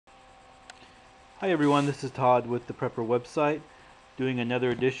Hi everyone, this is Todd with the Prepper website, doing another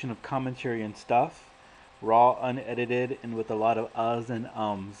edition of Commentary and Stuff, raw, unedited, and with a lot of uhs and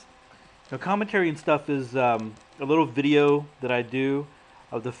ums. Now, Commentary and Stuff is a little video that I do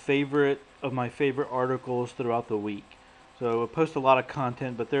of my favorite articles throughout the week. So I post a lot of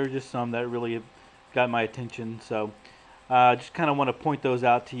content, but there are just some that really have got my attention. So I just kind of want to point those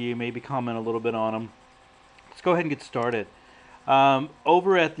out to you, maybe comment a little bit on them. Let's go ahead and get started.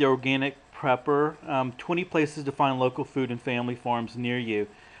 Over at the Organic Prepper, 20 places to find local food and family farms near you.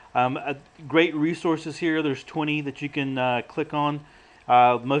 Great resources here. There's 20 that you can click on.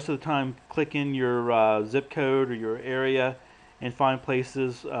 Most of the time, click in your zip code or your area and find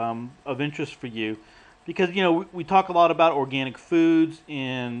places of interest for you. Because, we talk a lot about organic foods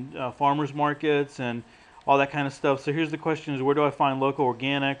and farmers markets and all that kind of stuff. So here's the question is, where do I find local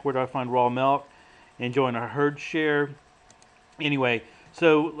organic? Where do I find raw milk? And join a herd share. Anyway,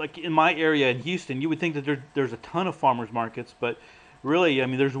 so like in my area in Houston, you would think that there's a ton of farmers markets, but really, I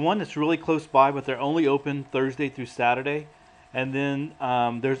mean, there's one that's really close by, but they're only open Thursday through Saturday, and then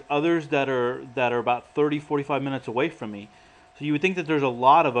there's others that are about 30, 45 minutes away from me. So you would think that there's a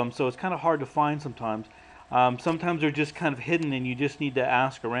lot of them, so it's kind of hard to find sometimes. Sometimes they're just kind of hidden, and you just need to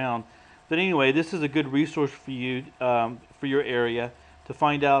ask around. But anyway, this is a good resource for you for your area to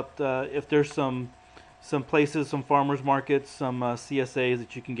find out if there's some places, some farmers markets, some CSAs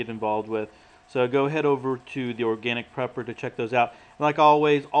that you can get involved with. So go head over to the Organic Prepper to check those out. And like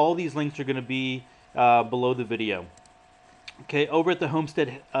always, all these links are going to be below the video. Okay, over at the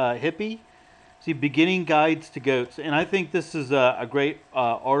Homestead Hippie, see beginning guides to goats, and I think this is a great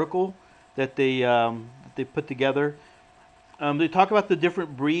article that they put together. They talk about the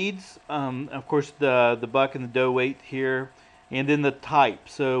different breeds, of course the buck and the doe weight here, and then the type.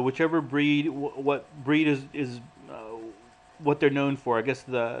 So whichever breed, what breed is what they're known for. I guess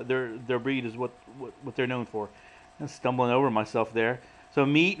their breed is what they're known for. I'm stumbling over myself there. So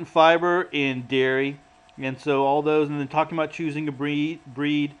meat and fiber and dairy, and so all those, and then talking about choosing a breed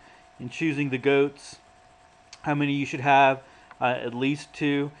and choosing the goats, how many you should have, at least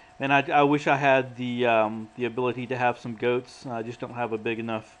two. And I wish I had the ability to have some goats. I just don't have a big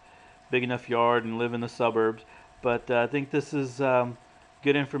enough yard and live in the suburbs. But I think this is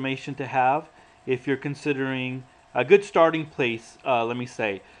good information to have if you're considering a good starting place. Let me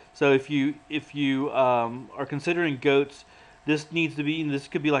say. So if you are considering goats, this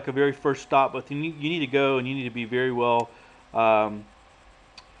could be like a very first stop. But you need to go and you need to be very well um,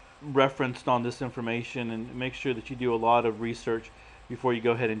 referenced on this information and make sure that you do a lot of research before you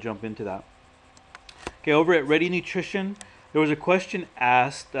go ahead and jump into that. Okay, over at Ready Nutrition, there was a question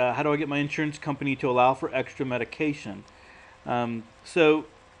asked, how do I get my insurance company to allow for extra medication? So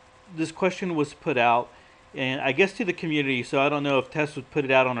this question was put out, and I guess to the community. So I don't know if Tess would put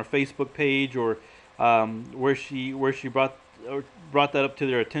it out on her Facebook page or where she brought that up to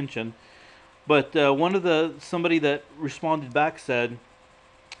their attention. But somebody that responded back said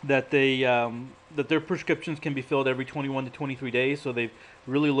that their prescriptions can be filled every 21 to 23 days. So they've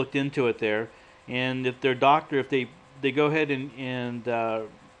really looked into it there, and if their doctor, if they go ahead and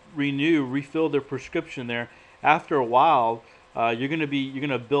refill their prescription there, after a while, you're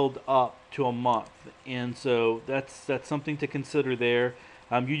gonna build up to a month, and so that's something to consider there.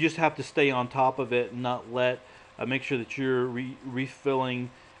 You just have to stay on top of it and not make sure that you're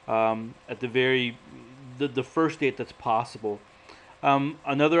refilling at the first date that's possible.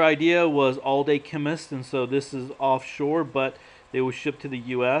 Another idea was All Day Chemist, and so this is offshore, but they will ship to the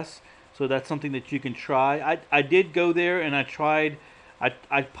U.S. So that's something that you can try. I did go there and I tried.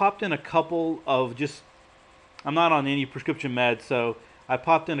 I popped in a couple of just. I'm not on any prescription meds, so I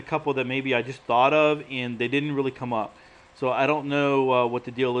popped in a couple that maybe I just thought of, and they didn't really come up. So I don't know what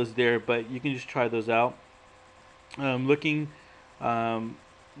the deal is there, but you can just try those out. Um, looking um,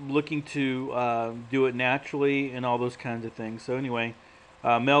 looking to do it naturally and all those kinds of things. So anyway,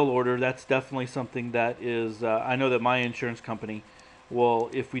 mail order, that's definitely something that is. I know that my insurance company will,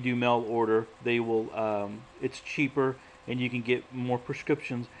 if we do mail order, they will. It's cheaper and you can get more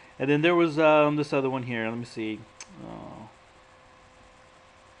prescriptions. And then there was this other one here. Let me see. Oh.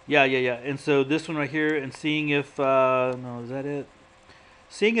 Yeah. And so this one right here, and seeing if no, is that it?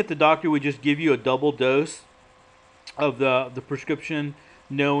 Seeing if the doctor would just give you a double dose of the prescription,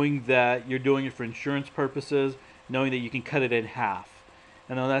 knowing that you're doing it for insurance purposes, knowing that you can cut it in half.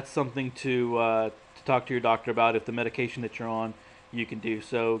 And then that's something to talk to your doctor about if the medication that you're on you can do.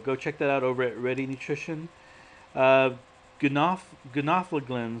 So go check that out over at Ready Nutrition. Uh,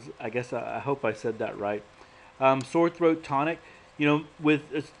 Gonoflaglins, I guess I hope I said that right. Sore throat tonic.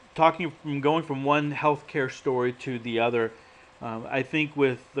 With talking from going from one healthcare story to the other, I think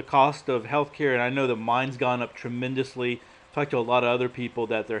with the cost of healthcare, and I know that mine's gone up tremendously. Talked to a lot of other people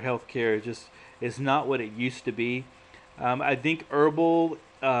that their healthcare just is not what it used to be. I think herbal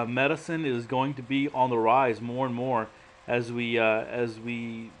medicine is going to be on the rise more and more as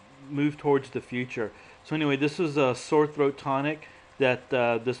we move towards the future. So anyway, this is a sore throat tonic that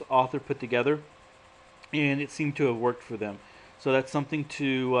this author put together, and it seemed to have worked for them. So that's something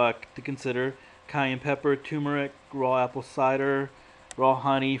to consider. Cayenne pepper, turmeric, raw apple cider, raw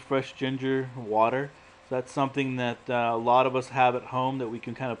honey, fresh ginger, water. So that's something that a lot of us have at home that we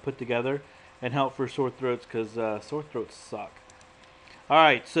can kind of put together and help for sore throats because sore throats suck. All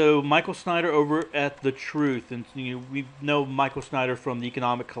right, so Michael Snyder over at The Truth, and we know Michael Snyder from the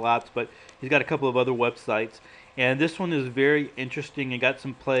Economic Collapse, but he's got a couple of other websites, and this one is very interesting and got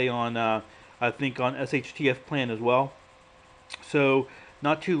some play on, I think, on SHTF Plan as well. So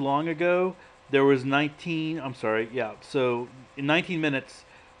not too long ago, there was 19. I'm sorry, yeah. So in 19 minutes,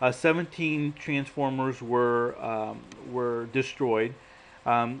 17 transformers were destroyed,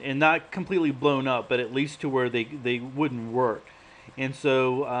 and not completely blown up, but at least to where they wouldn't work. And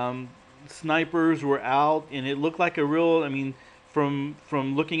so snipers were out, and it looked like a real. I mean, from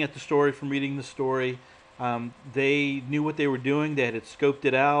looking at the story, from reading the story, they knew what they were doing. They had scoped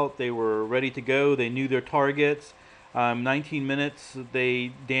it out. They were ready to go. They knew their targets. 19 minutes,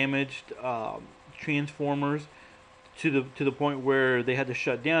 they damaged transformers to the point where they had to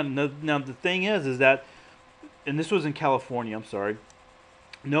shut down. Now the thing is that, and this was in California. I'm sorry,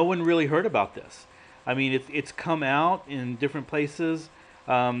 no one really heard about this. I mean, it's come out in different places.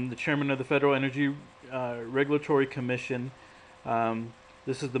 The chairman of the Federal Energy Regulatory Commission.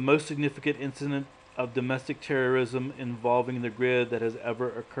 This is the most significant incident of domestic terrorism involving the grid that has ever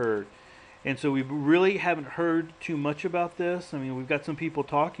occurred. And so we really haven't heard too much about this. I mean, we've got some people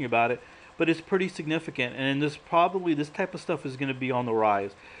talking about it, but it's pretty significant. And this type of stuff is going to be on the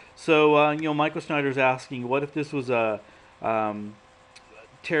rise. So Michael Snyder's asking, what if this was um,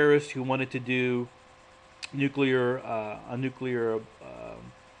 terrorist who wanted to do a nuclear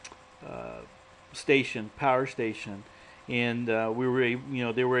power station, and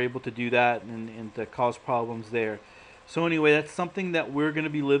they were able to do that and to cause problems there. So anyway, that's something that we're going to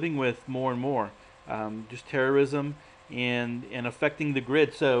be living with more and more, just terrorism and affecting the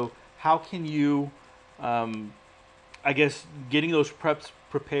grid. So how can you, I guess, getting those preps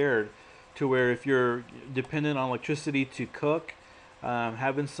prepared to where if you're dependent on electricity to cook,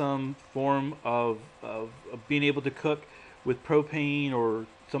 having some form of being able to cook with propane or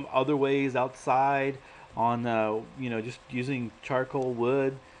some other ways outside on just using charcoal,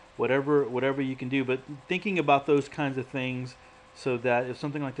 wood, whatever you can do, but thinking about those kinds of things so that if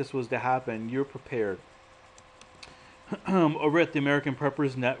something like this was to happen, you're prepared. Over at the American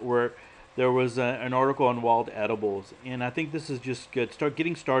Preppers Network, there was an article on wild edibles, and I think this is just good. Start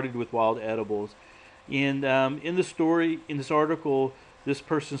getting started with wild edibles. And in the story, in this article, this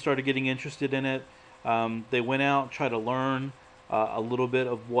person started getting interested in it. They went out, tried to learn a little bit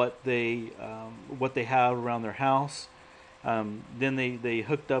of what they have around their house. Then they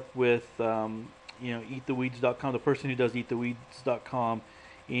hooked up with eattheweeds.com, the person who does eattheweeds.com,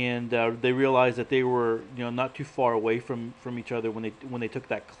 and they realized that they were not too far away from each other when they took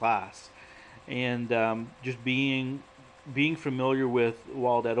that class, and just being familiar with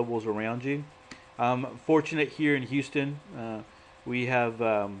wild edibles around you. Fortunate here in Houston, we have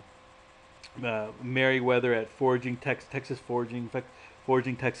Meriwether at Texas Foraging, in fact,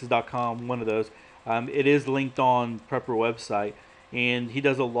 foragingtexas.com, one of those. It is linked on Prepper website, and he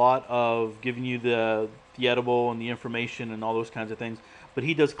does a lot of giving you the edible and the information and all those kinds of things. But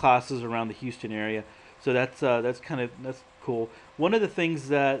he does classes around the Houston area, so that's cool. One of the things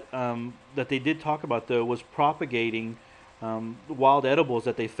that they did talk about though was propagating wild edibles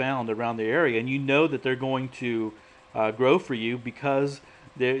that they found around the area, and that they're going to grow for you because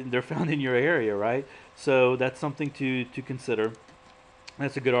they're found in your area, right? So that's something to consider.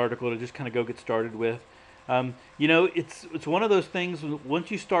 That's a good article to just kind of go get started with. It's one of those things.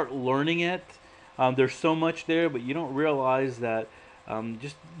 Once you start learning it, there's so much there, but you don't realize that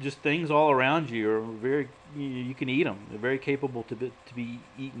just things all around you are very. You can eat them. They're very capable to be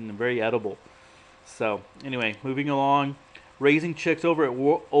eaten and very edible. So anyway, moving along, raising chicks over at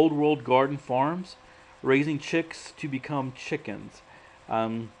Old World Garden Farms, raising chicks to become chickens.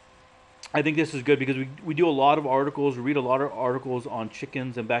 I think this is good because we do a lot of articles, read a lot of articles on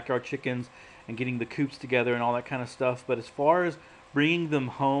chickens and backyard chickens and getting the coops together and all that kind of stuff. But as far as bringing them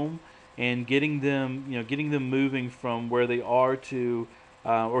home and getting them moving from where they are to,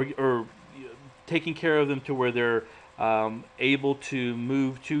 or taking care of them to where they're able to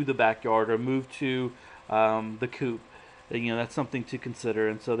move to the backyard or move to the coop. that's something to consider.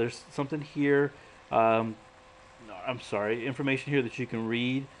 And so there's something here. Um, I'm sorry, information here that you can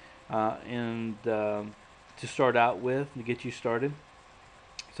read and to start out with to get you started.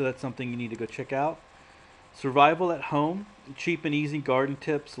 So that's something you need to go check out. Survival at home, cheap and easy garden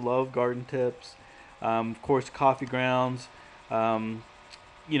tips. Love garden tips. Of course, coffee grounds. Um,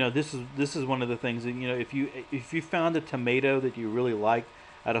 this is one of the things that if you found a tomato that you really liked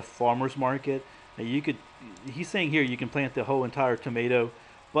at a farmer's market, you could. He's saying here you can plant the whole entire tomato,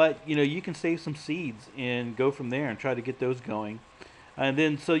 but you can save some seeds and go from there and try to get those going. And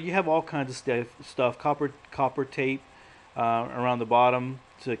then so you have all kinds of stuff, copper tape around the bottom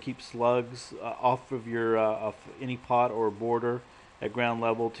to keep slugs off of your off any pot or border at ground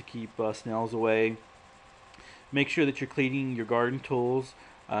level to keep snails away. Make sure that you're cleaning your garden tools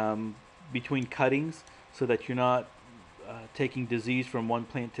um, between cuttings so that you're not taking disease from one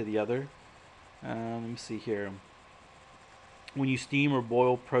plant to the other. Let me see here. When you steam or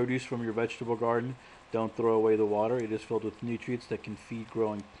boil produce from your vegetable garden, don't throw away the water. It is filled with nutrients that can feed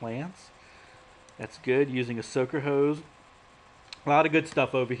growing plants. That's good. Using a soaker hose. A lot of good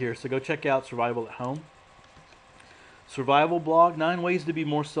stuff over here. So go check out Survival at Home. Survival blog: 9 ways to be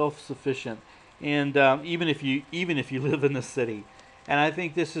more self-sufficient. And even if you live in the city, and I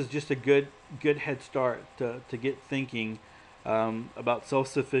think this is just a good head start to get thinking about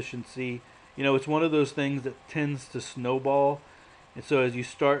self-sufficiency. It's one of those things that tends to snowball, and so as you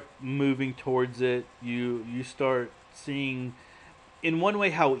start moving towards it, you start seeing in one way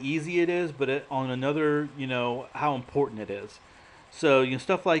how easy it is, but on another, how important it is. So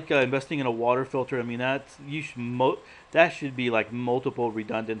stuff like investing in a water filter. I mean that should be like multiple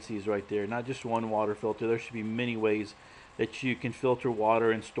redundancies right there, not just one water filter. There should be many ways that you can filter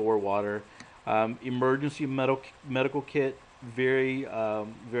water and store water. Emergency medical kit, very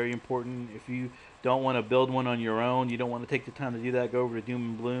important. If you don't want to build one on your own, you don't want to take the time to do that, go over to Doom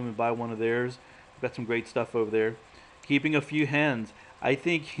and Bloom and buy one of theirs. We've got some great stuff over there. Keeping a few hens. I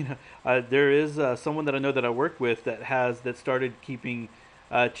think there is someone that I know that I work with that started keeping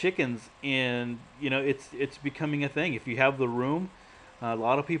chickens, and it's becoming a thing. If you have the room, a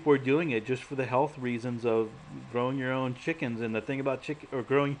lot of people are doing it just for the health reasons of growing your own chickens. And the thing about chicken or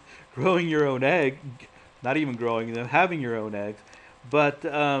growing your own egg, not even growing them, having your own eggs, but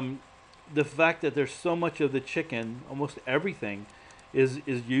the fact that there's so much of the chicken, almost everything, is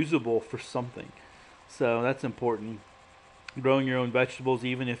usable for something. So that's important. Growing your own vegetables,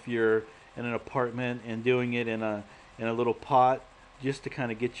 even if you're in an apartment, and doing it in a little pot, just to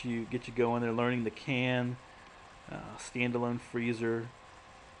kind of get you going there. Learning to can, standalone freezer,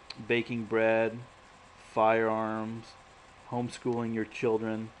 baking bread, firearms, homeschooling your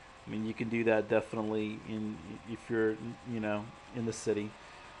children. I mean, you can do that definitely if you're in the city.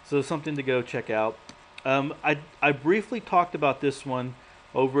 So something to go check out. I briefly talked about this one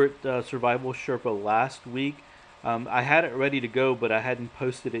over at Survival Sherpa last week. I had it ready to go, but I hadn't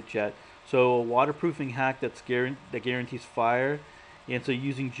posted it yet. So a waterproofing hack that guarantees fire, and so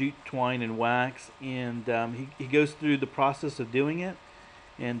using jute twine and wax, and he goes through the process of doing it.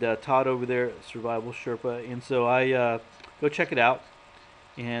 And Todd over there at Survival Sherpa, and so I go check it out,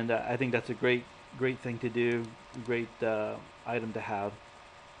 and I think that's a great thing to do, great item to have.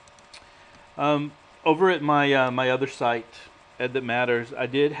 Over at my other site, Ed That Matters, I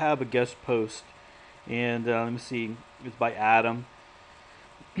did have a guest post, and let me see, it's by Adam,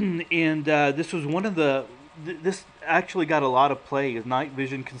 and this was one of this actually got a lot of play. Is night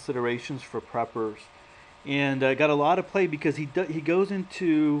vision considerations for preppers, and got a lot of play because he goes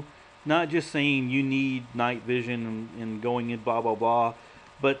into not just saying you need night vision and going in blah blah blah,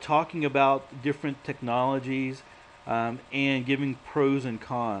 but talking about different technologies and giving pros and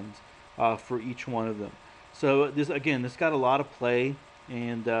cons for each one of them. So this got a lot of play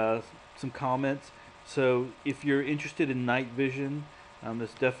and some comments. So if you're interested in night vision,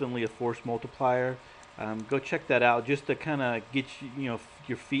 that's definitely a force multiplier. Go check that out just to kind of get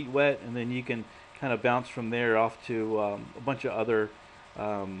your feet wet, and then you can kind of bounce from there off to um, a bunch of other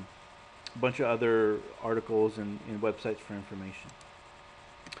articles and websites for information.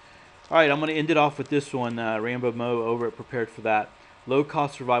 All right, I'm going to end it off with this one. Rambo Mo over at Prepared for That. Low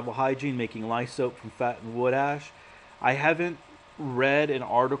cost survival hygiene, making lye soap from fat and wood ash. I haven't read an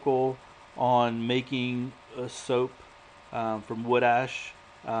article on making a soap from wood ash,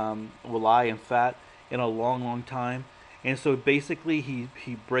 lye and fat in a long time. And so basically he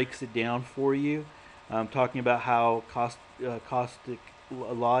breaks it down for you, talking about how caustic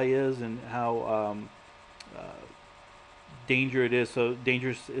lye is, and how dangerous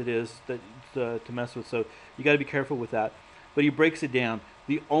it is to mess with. So you got to be careful with that. But he breaks it down.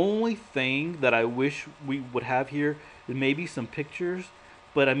 The only thing that I wish we would have here There may be some pictures,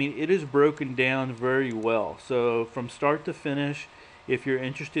 but I mean, it is broken down very well. So from start to finish, if you're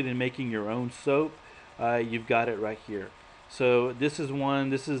interested in making your own soap, you've got it right here. So this is one.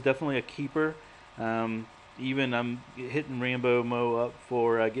 This is definitely a keeper. Even I'm hitting Rambo Mo up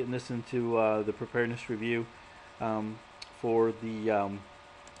for getting this into the preparedness review for the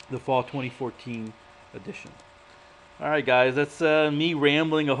fall 2014 edition. All right, guys, that's me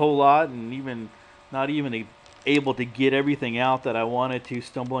rambling a whole lot and even not even able to get everything out that I wanted to,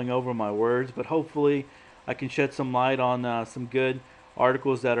 stumbling over my words. But hopefully, I can shed some light on some good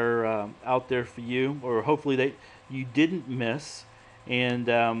articles that are out there for you, or hopefully that you didn't miss. And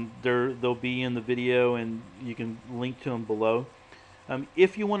they'll be in the video, and you can link to them below.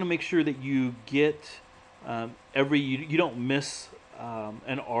 If you want to make sure that you get you don't miss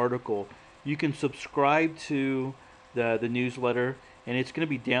an article, you can subscribe to the newsletter, and it's going to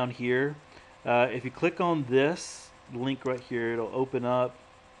be down here. If you click on this link right here, it'll open up,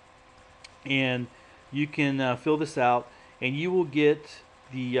 and you can fill this out, and you will get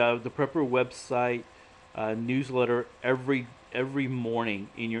the Prepper website newsletter every morning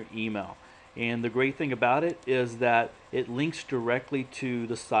in your email. And the great thing about it is that it links directly to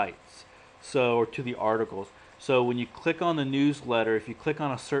the sites, or to the articles. So when you click on the newsletter, if you click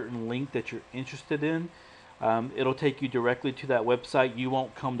on a certain link that you're interested in, it'll take you directly to that website. You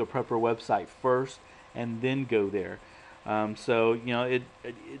won't come to Prepper website first and then go there. So you know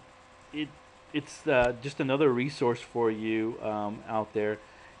it's just another resource for you out there,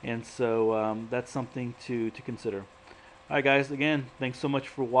 and so that's something to consider. All right, guys. Again, thanks so much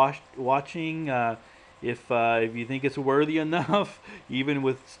for watching. If you think it's worthy enough, even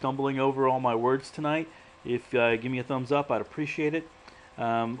with stumbling over all my words tonight, give me a thumbs up, I'd appreciate it.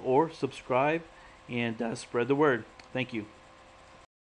 Or subscribe and spread the word. Thank you.